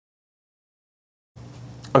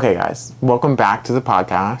Okay, guys, welcome back to the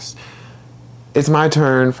podcast. It's my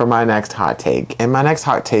turn for my next hot take. And my next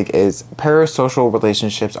hot take is parasocial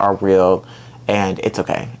relationships are real and it's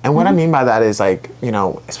okay. And what I mean by that is, like, you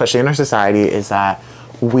know, especially in our society, is that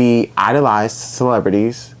we idolize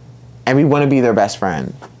celebrities and we want to be their best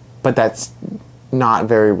friend. But that's not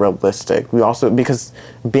very realistic. We also, because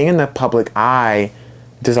being in the public eye,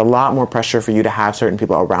 there's a lot more pressure for you to have certain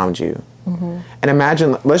people around you. And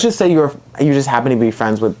imagine, let's just say you just happen to be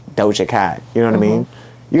friends with Doja Cat. You know what I mean?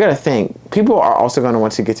 You got to think, people are also going to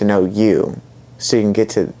want to get to know you, so you can get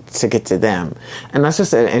to them. And that's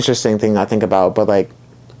just an interesting thing I think about. But, like,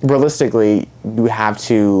 realistically, you have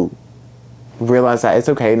to realize that it's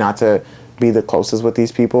okay not to be the closest with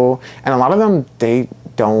these people. And a lot of them, they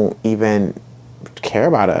don't even care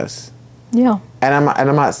about us. Yeah. And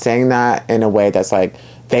I'm not saying that in a way that's like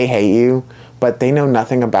they hate you, but they know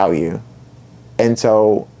nothing about you. And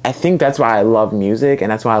so I think that's why I love music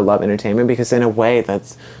and that's why I love entertainment, because in a way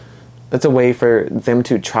that's a way for them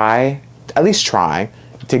to at least try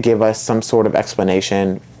to give us some sort of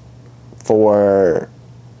explanation for,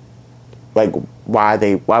 like, why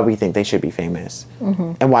we think they should be famous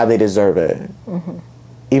and why they deserve it,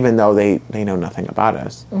 even though they know nothing about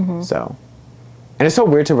us. So, and it's so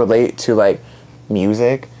weird to relate to, like,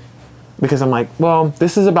 music, because I'm like, well,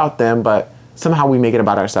 this is about them, but somehow we make it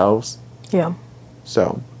about ourselves. Yeah.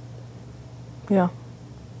 So. Yeah.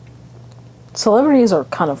 Celebrities are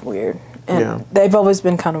kind of weird. And they've always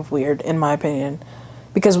been kind of weird, in my opinion.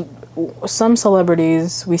 Because some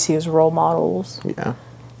celebrities we see as role models. Yeah.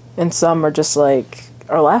 And some are just, like,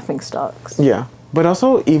 our laughing stocks. Yeah. But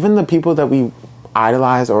also, even the people that we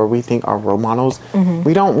idolize or we think are role models,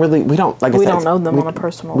 we don't know them on a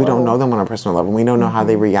personal level. We don't know them on a personal level. We don't know how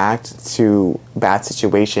they react to bad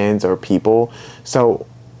situations or people. So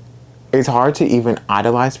it's hard to even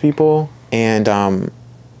idolize people and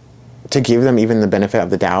to give them even the benefit of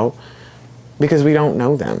the doubt, because we don't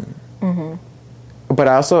know them. But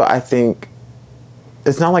I think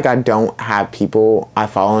it's not like I don't have people I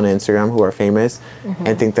follow on Instagram who are famous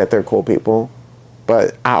and think that they're cool people.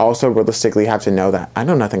 But I also realistically have to know that I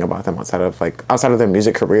know nothing about them outside of their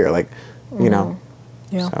music career, like, you know.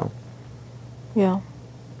 Yeah. So. Yeah.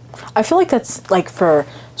 I feel like that's, like, for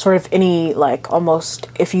sort of any, like, almost,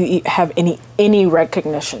 if you have any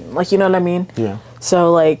recognition, like, you know what I mean? Yeah.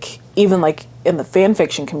 So, like, even, like, in the fan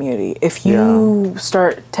fiction community, if you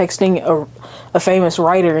start texting a famous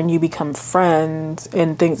writer and you become friends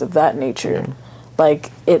and things of that nature,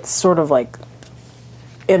 like, it's sort of, like,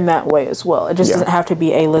 in that way as well. It just doesn't have to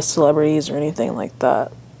be A-list celebrities or anything like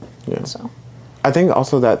that. Yeah. So I think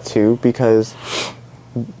also that too, because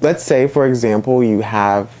let's say, for example, you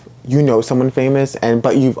know someone famous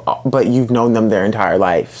but you've known them their entire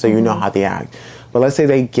life, so you know how they act. But let's say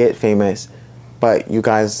they get famous, but you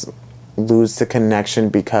guys lose the connection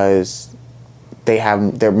because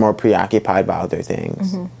they're more preoccupied by other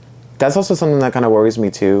things. That's also something that kind of worries me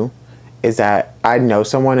too, is that I know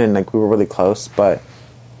someone and, like, we were really close, but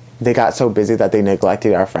they got so busy that they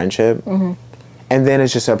neglected our friendship. And then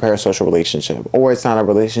it's just a parasocial relationship, or it's not a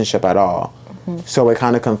relationship at all. So it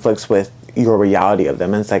kind of conflicts with your reality of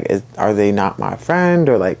them. And it's like, are they not my friend?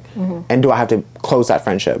 Or, like, and do I have to close that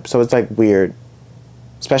friendship? So it's, like, weird,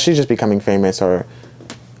 especially just becoming famous. Or,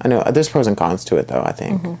 I know there's pros and cons to it, though, I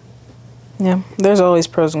think. Yeah, there's always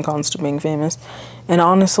pros and cons to being famous. And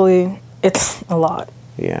honestly, it's a lot.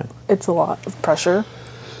 Yeah. It's a lot of pressure.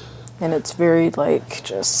 And it's very, like,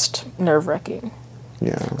 just nerve-wracking.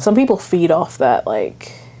 Yeah. Some people feed off that,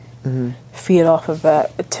 like, feed off of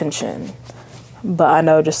that attention. But I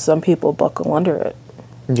know just some people buckle under it.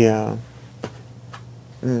 Yeah.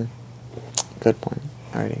 Good point.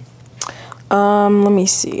 Alrighty. Let me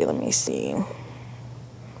see.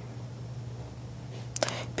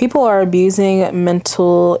 People are abusing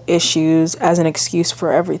mental issues as an excuse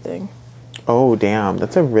for everything. Oh, damn.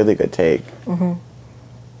 That's a really good take.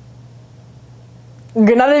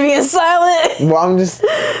 You're not even silent. Well,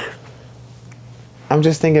 I'm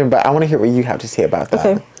just thinking, but I want to hear what you have to say about that.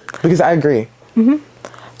 Okay. Because I agree.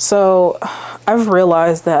 So I've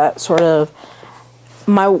realized that sort of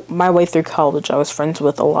my way through college, I was friends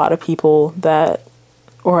with a lot of people a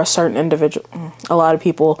lot of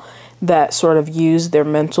people that sort of use their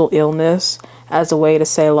mental illness as a way to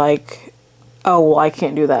say, like, oh, well, I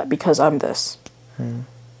can't do that because I'm this.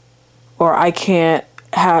 Or I can't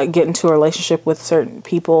get into a relationship with certain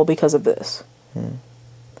people because of this.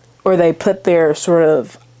 Or they put their sort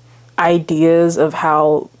of ideas of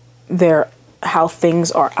how their how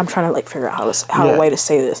things are. I'm trying to like figure out how Yeah. a way to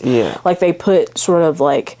say this. Yeah. Like they put sort of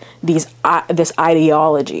like this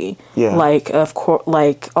ideology, Yeah. like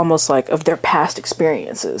like almost like of their past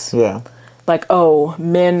experiences. Yeah. Like, oh,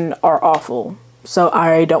 men are awful, so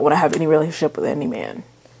I don't want to have any relationship with any man.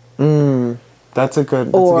 That's a good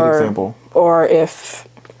example. Or if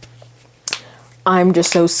I'm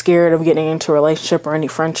just so scared of getting into a relationship or any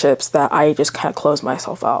friendships that I just kind of close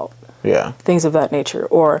myself out. Yeah. Things of that nature.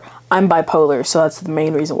 Or I'm bipolar, so that's the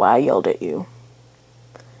main reason why I yelled at you.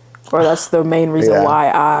 Or that's the main reason Yeah.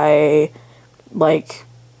 why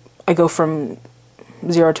I go from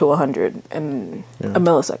 0 to 100 in a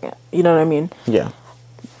millisecond. You know what I mean? Yeah.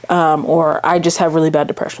 Or I just have really bad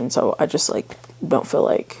depression, so I just like don't feel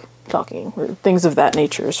like talking, or things of that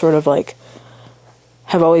nature. Sort of like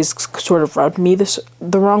have always sort of rubbed me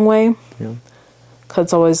the wrong way. Yeah. Cause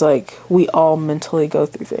it's always like we all mentally go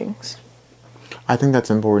through things. I think that's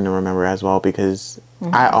important to remember as well, because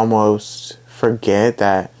I almost forget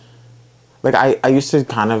that, like, I used to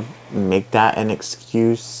kind of make that an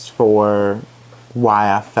excuse for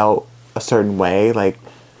why I felt a certain way. Like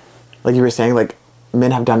you were saying, like,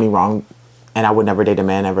 men have done me wrong and I would never date a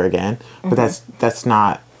man ever again. But that's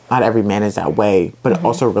not every man is that way. But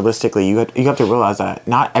also realistically, you have to realize that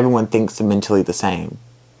not everyone thinks mentally the same.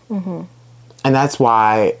 And that's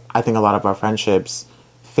why I think a lot of our friendships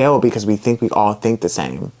fail, because we think we all think the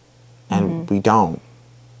same and we don't.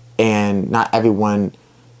 And not everyone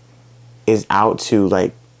is out to,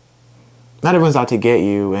 like, not everyone's out to get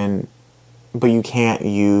you, but you can't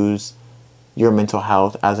use your mental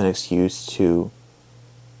health as an excuse to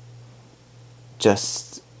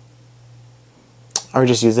just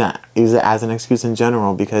use it as an excuse in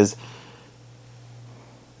general, because,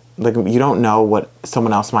 like, you don't know what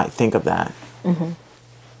someone else might think of that. You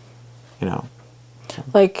know,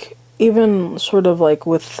 Like even sort of like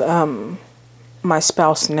with my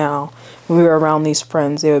spouse now, when we were around these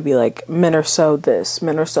friends, they would be like, men are so this,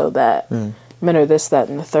 men are so that, men are this, that,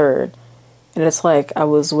 and the third. And it's like I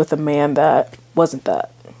was with a man that wasn't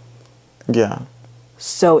that. yeah,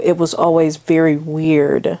 So it was always very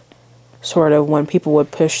weird, sort of, when people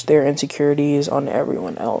would push their insecurities on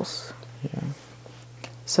everyone else.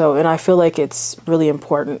 So, and I feel like it's really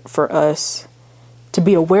important for us to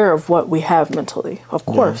be aware of what we have mentally. Of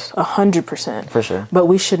course, 100%. For sure. But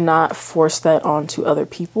we should not force that onto other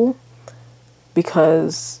people,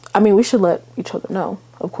 because, I mean, we should let each other know,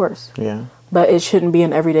 of course. yeah, But it shouldn't be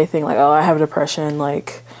an everyday thing, like, oh, I have depression,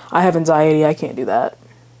 like, I have anxiety, I can't do that.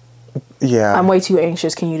 yeah. I'm way too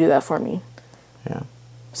anxious, can you do that for me? Yeah,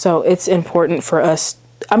 So it's important for us.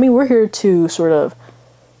 I mean, we're here to sort of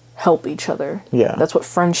help each other. Yeah. That's what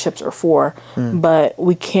friendships are for. But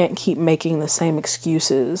we can't keep making the same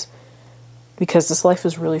excuses, because this life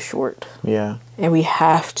is really short. yeah, And we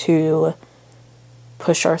have to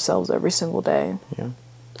push ourselves every single day. yeah.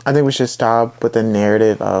 I think we should stop with the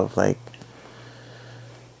narrative of, like,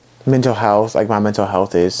 mental health. Like, my mental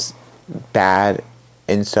health is bad,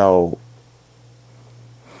 and so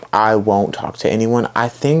I won't talk to anyone. I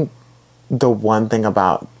think the one thing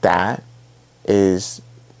about that is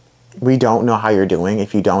we don't know how you're doing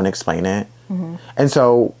if you don't explain it. And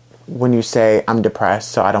so when you say, I'm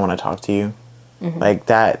depressed, so I don't want to talk to you, like,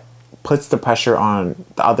 that puts the pressure on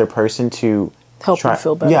the other person to Help you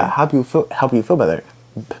feel better. Yeah, help you feel better.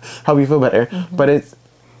 Help you feel better. But it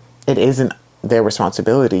isn't their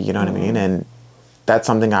responsibility, you know what I mean? And that's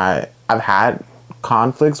something I've had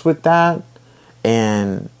conflicts with that.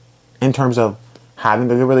 And in terms of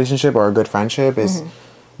having a good relationship or a good friendship is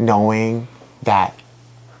knowing that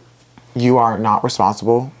you are not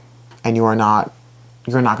responsible and you're not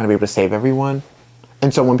going to be able to save everyone.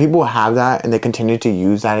 And so when people have that and they continue to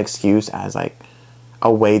use that excuse as, like,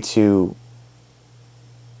 a way to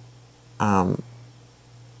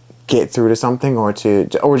get through to something, or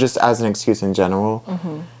just as an excuse in general,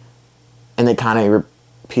 and they kind of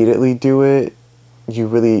repeatedly do it, you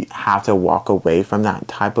really have to walk away from that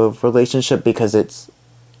type of relationship, because if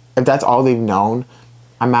that's all they've known,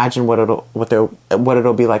 imagine what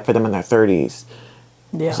it'll be like for them in their 30s.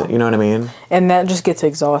 Yeah. So, you know what I mean? And that just gets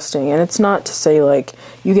exhausting. And it's not to say, like,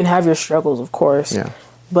 you can have your struggles, of course. Yeah.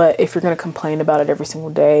 But if you're going to complain about it every single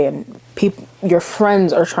day, and your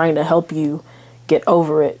friends are trying to help you get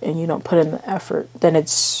over it, and you don't put in the effort, then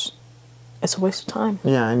it's a waste of time.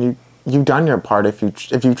 Yeah, and you've done your part if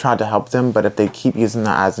you've tried to help them, but if they keep using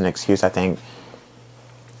that as an excuse, I think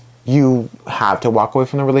you have to walk away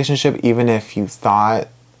from the relationship, even if you thought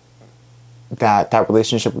that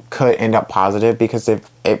relationship could end up positive, because if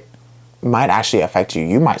it might actually affect you.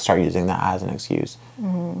 You might start using that as an excuse.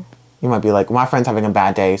 You might be like, my friend's having a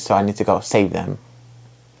bad day, so I need to go save them.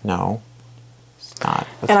 No. not.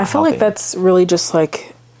 And I feel like that's really just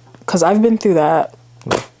like, because I've been through that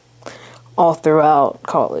all throughout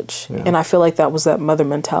college. Yeah. And I feel like that was that mother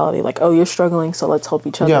mentality. Like, oh, you're struggling, so let's help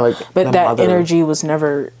each other. Yeah, like but that energy was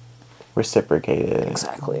never reciprocated.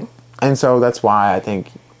 Exactly. And so that's why I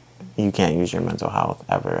think you can't use your mental health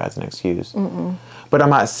ever as an excuse. Mm-mm. But I'm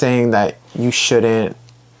not saying that you shouldn't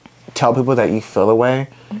tell people that you feel away,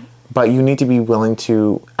 but you need to be willing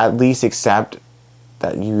to at least accept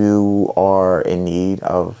that you are in need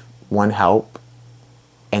of help,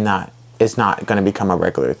 and that it's not going to become a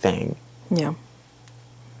regular thing. Yeah.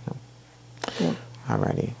 Yeah.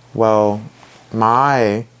 Alrighty. Well,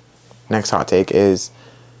 my next hot take is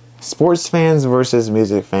sports fans versus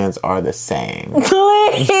music fans are the same.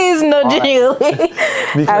 Please, no, genuinely.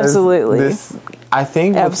 Absolutely. I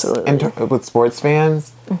think Absolutely. With sports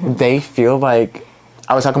fans, they feel like,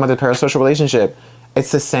 I was talking about the parasocial relationship.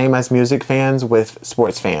 It's the same as music fans with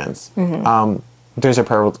sports fans. There's a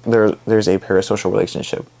parasocial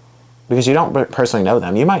relationship because you don't personally know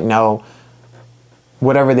them. You might know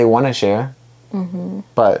whatever they want to share,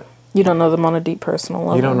 but you don't know them on a deep personal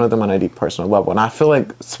level. You don't know them on a deep personal level. And I feel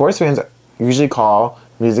like sports fans usually call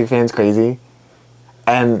music fans crazy,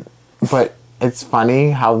 but it's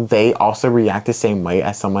funny how they also react the same way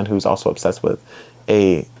as someone who's also obsessed with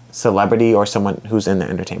a celebrity or someone who's in the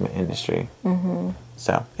entertainment industry.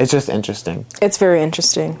 So it's just interesting. It's very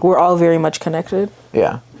interesting. We're all very much connected.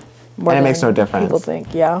 Yeah, and it makes no difference. People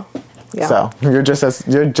think, yeah. So you're just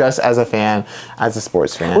as a fan as a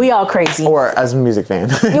sports fan. We all crazy, or as a music fan.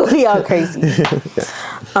 We all crazy.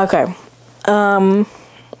 Yeah. Okay.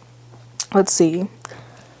 Let's see.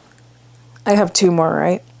 I have two more,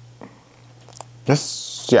 right?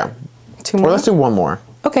 Two more. Or let's do one more.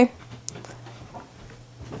 Okay.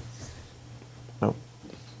 Nope.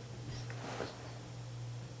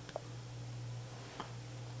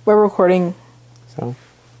 We're recording. So.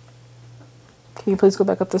 Can you please go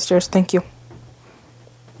back up the stairs? Thank you.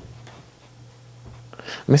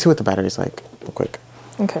 Let me see what the battery's like real quick.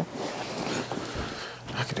 Okay.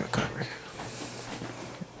 I can do it quick.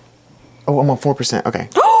 Oh, I'm on 4%. Okay.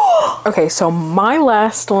 Okay, so my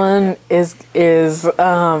last one is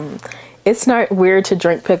it's not weird to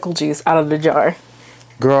drink pickle juice out of the jar.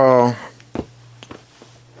 Girl.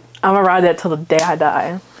 I'm gonna ride that till the day I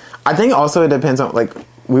die. I think also it depends on, like,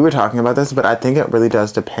 we were talking about this, but I think it really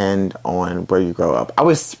does depend on where you grow up. I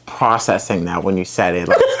was processing that when you said it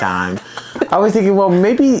last time. I was thinking, well,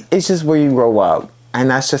 maybe it's just where you grow up, and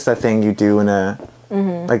that's just a thing you do in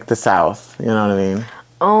like the South. You know what I mean?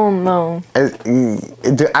 Oh no!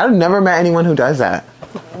 I've never met anyone who does that.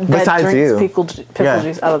 Besides drinks you, pickle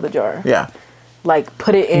juice out of the jar. Yeah. Like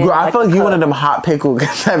put it in. Girl, I feel like you one of them hot pickle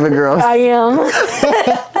type of girls. I am.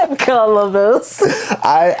 I love those.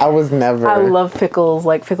 I was never. I love pickles.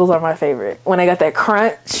 Like pickles are my favorite. When I got that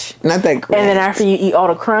crunch. Not that crunch. And then after you eat all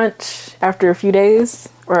the crunch, after a few days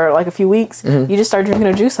or like a few weeks, you just start drinking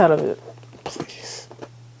the juice out of it. Please.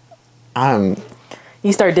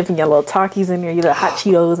 You start dipping your little Takis in there, you the hot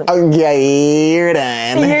Cheetos. And yeah, you're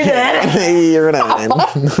done. You're done. You're done.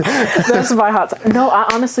 That's my hot. No, I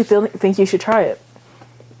honestly think you should try it.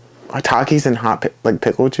 Takis and hot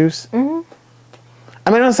pickle juice. I mean,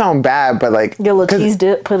 it don't sound bad, but like get a little cheese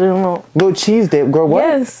dip, put it in a little cheese dip, girl. What?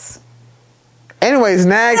 Yes. Anyways,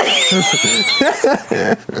 next.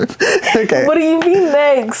 Okay. What do you mean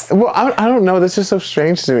next? Well, I don't know. That's just so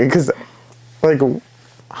strange to me because, like,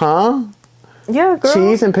 huh? Yeah, girl.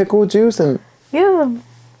 Cheese and pickle juice and yeah.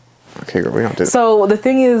 Okay, girl, we don't do that. So the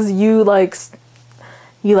thing is, you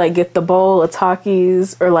get the bowl of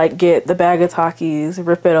Takis or like get the bag of Takis,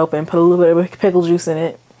 rip it open, put a little bit of pickle juice in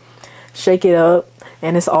it, shake it up,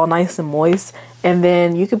 and it's all nice and moist. And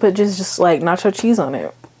then you could put just like nacho cheese on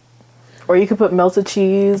it, or you could put melted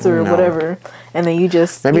cheese or whatever, and then you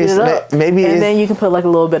just eat it up. And then you can put like a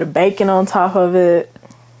little bit of bacon on top of it.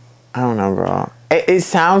 I don't know, bro. It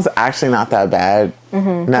sounds actually not that bad.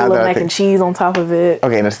 Now a little mac and cheese on top of it.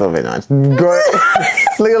 Okay, that's a little bit nice. Go.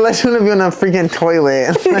 Look, let's want to be on a freaking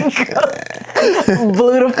toilet.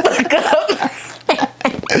 Blew the fuck up.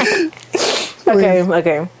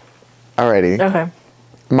 Okay. Alrighty. Okay.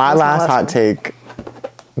 My last hot take.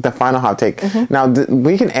 The final hot take. Now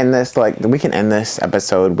we can end this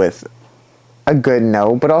episode with a good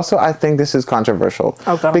note, but also I think this is controversial.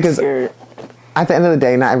 Oh God, because I'm scared. At the end of the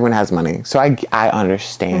day, not everyone has money, so I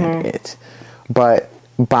understand it. But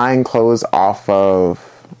buying clothes or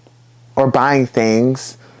buying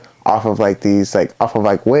things off of like these, like off of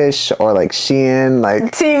like Wish or like Shein,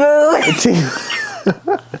 like Temu.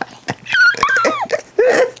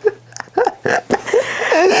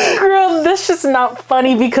 Girl, this just just not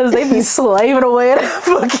funny because they be slaving away at a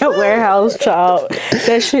fucking warehouse, child.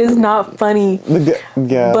 That shit is not funny.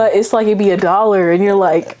 Yeah. But it's like it'd be $1 and you're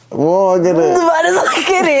like, well, I get it. why does I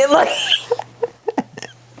get it? Like,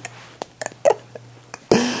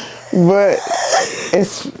 but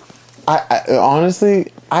I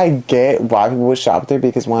honestly, I get why people would shop there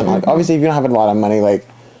because one, like, obviously if you don't have a lot of money, like,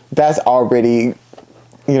 that's already,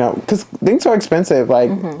 you know, because things are expensive. Like,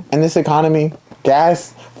 in this economy,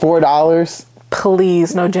 gas, $4.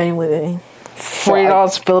 please, no, genuinely.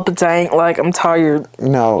 $40 fill up a tank. Like, I'm tired.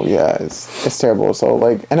 No, yeah, it's terrible. So,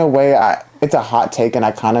 like, in a way, it's a hot take, and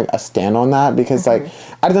I kind of stand on that because, like,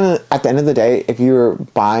 at the end of the day, if you're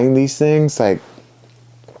buying these things, like,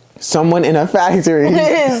 someone in a factory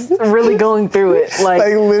is really going through it. Like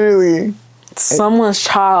literally, someone's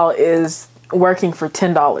child is working for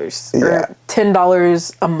 $10 or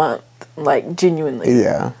 $10 a month. Like, genuinely.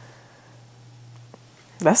 Yeah.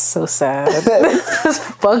 That's so sad. That's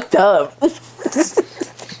fucked up.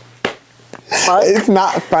 It's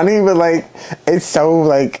not funny, but, like, it's so,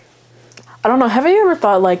 like, I don't know. Have you ever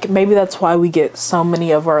thought, like, maybe that's why we get so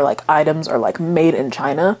many of our, like, items are, like, made in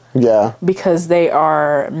China? Yeah. Because they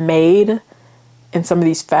are made in some of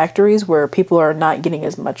these factories where people are not getting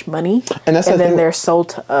as much money. And then they're sold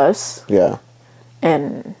to us. Yeah.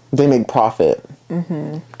 And they make profit.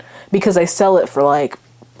 Because they sell it for, like,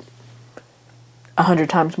 100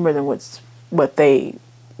 times more than what they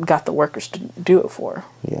got the workers to do it for.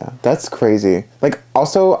 Yeah. That's crazy. Like,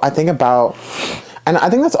 also, I think about... And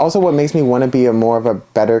I think that's also what makes me want to be more of a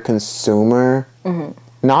better consumer.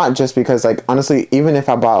 Not just because, like, honestly, even if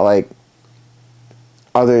I bought, like,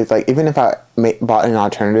 even if I bought an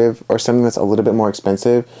alternative or something that's a little bit more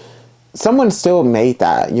expensive, someone still made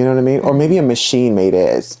that, you know what I mean? Or maybe a machine made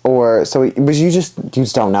it. But you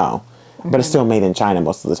just don't know. But it's still made in China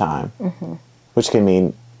most of the time. Which can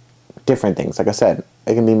mean different things. Like I said,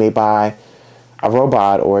 it can be made by a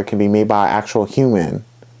robot or it can be made by actual human.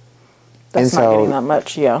 That's not getting that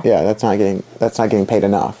much, yeah. Yeah, that's not getting paid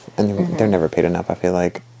enough, and they're never paid enough. I feel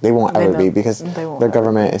like they won't ever be because their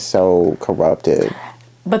government is so corrupted.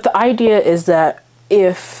 But the idea is that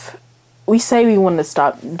if we say we want to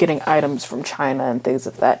stop getting items from China and things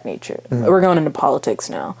of that nature, we're going into politics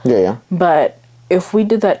now. Yeah. But if we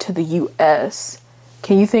did that to the U.S.,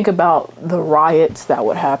 can you think about the riots that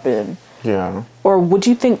would happen? Yeah. Or would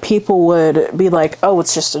you think people would be like, "Oh,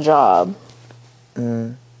 it's just a job"?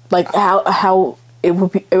 Like how it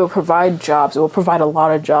would provide jobs. It would provide a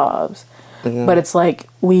lot of jobs, but it's like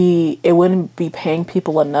it wouldn't be paying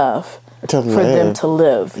people enough for them to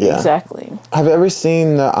live. Yeah. Exactly. Have you ever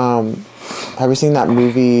seen that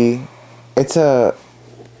movie? It's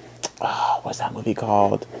what's that movie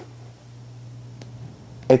called?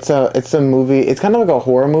 It's a movie. It's kind of like a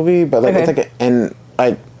horror movie, but like it's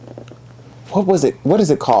like what was it? What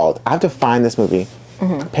is it called? I have to find this movie.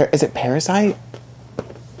 Is it Parasite?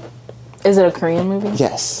 Is it a Korean movie?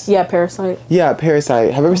 Yes. Yeah, Parasite. Yeah,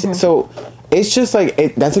 Parasite. Have you ever seen? So it's just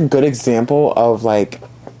like that's a good example of like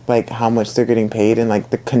how much they're getting paid and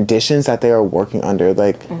like the conditions that they are working under.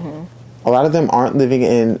 Like a lot of them aren't living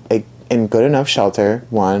in good enough shelter.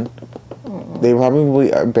 One, they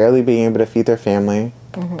probably are barely being able to feed their family,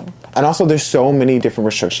 and also there's so many different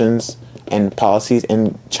restrictions and policies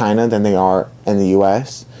in China than they are in the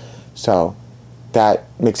U.S. So that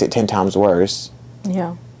makes it 10 times worse.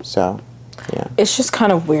 Yeah. So. Yeah. It's just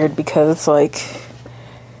kind of weird because it's like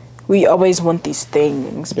we always want these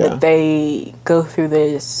things, but they go through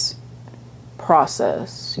this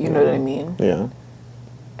process. You know what I mean? Yeah.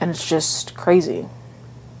 And it's just crazy.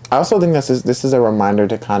 I also think this is a reminder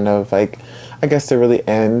to kind of like, I guess to really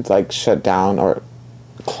shut down or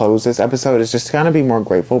close this episode is just to kind of be more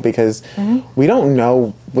grateful because we don't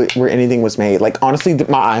know where anything was made. Like honestly,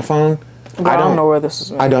 my iPhone. I don't know where this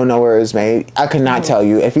is made. I don't know where it was made. I could not tell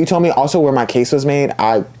you. If you told me also where my case was made,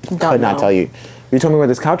 I could not tell you. If you told me where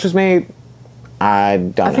this couch was made, I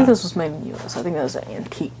don't know. I think this was made in the U.S. I think that was an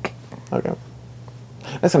antique. Okay.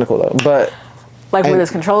 That's kind of cool though. But like where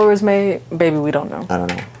this controller was made, baby, we don't know. I don't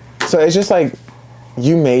know. So it's just like,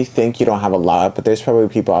 you may think you don't have a lot, but there's probably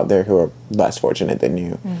people out there who are less fortunate than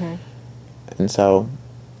you. And so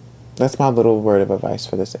that's my little word of advice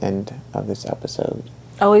for this end of this episode.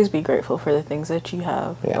 Always be grateful for the things that you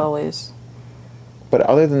have. Yeah. Always. But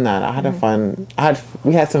other than that, I had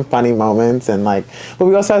we had some funny moments and but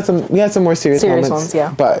we also had some more serious moments. Ones,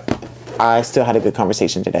 yeah. But I still had a good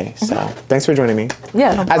conversation today. So thanks for joining me. Yeah,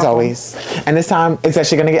 no problem. As always. And this time it's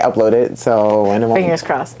actually gonna get uploaded. So fingers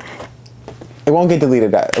crossed. It won't get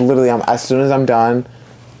deleted. Literally, as soon as I'm done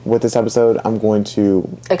with this episode, I'm going to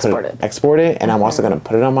export it, and I'm also gonna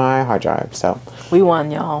put it on my hard drive. So. We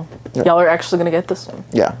won, y'all. Yep. Y'all are actually gonna get this one.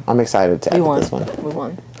 Yeah, I'm excited to edit this one. We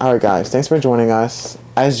won. All right, guys. Thanks for joining us.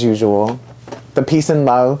 As usual, the peace and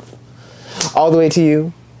love, all the way to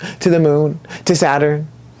you, to the moon, to Saturn,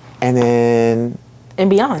 and then... And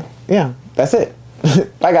beyond. Yeah, that's it.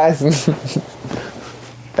 Bye, guys.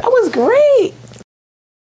 That was great.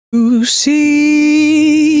 You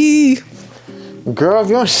see... Girl, if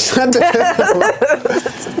you don't shut the hell up.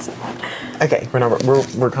 Okay,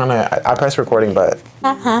 we're kind of... I pressed recording, but...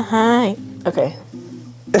 Hi. Okay.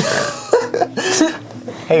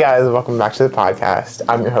 Hey guys, welcome back to the podcast.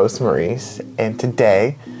 I'm your host, Maurice, and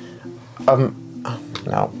today...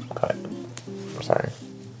 no, cut. I'm sorry.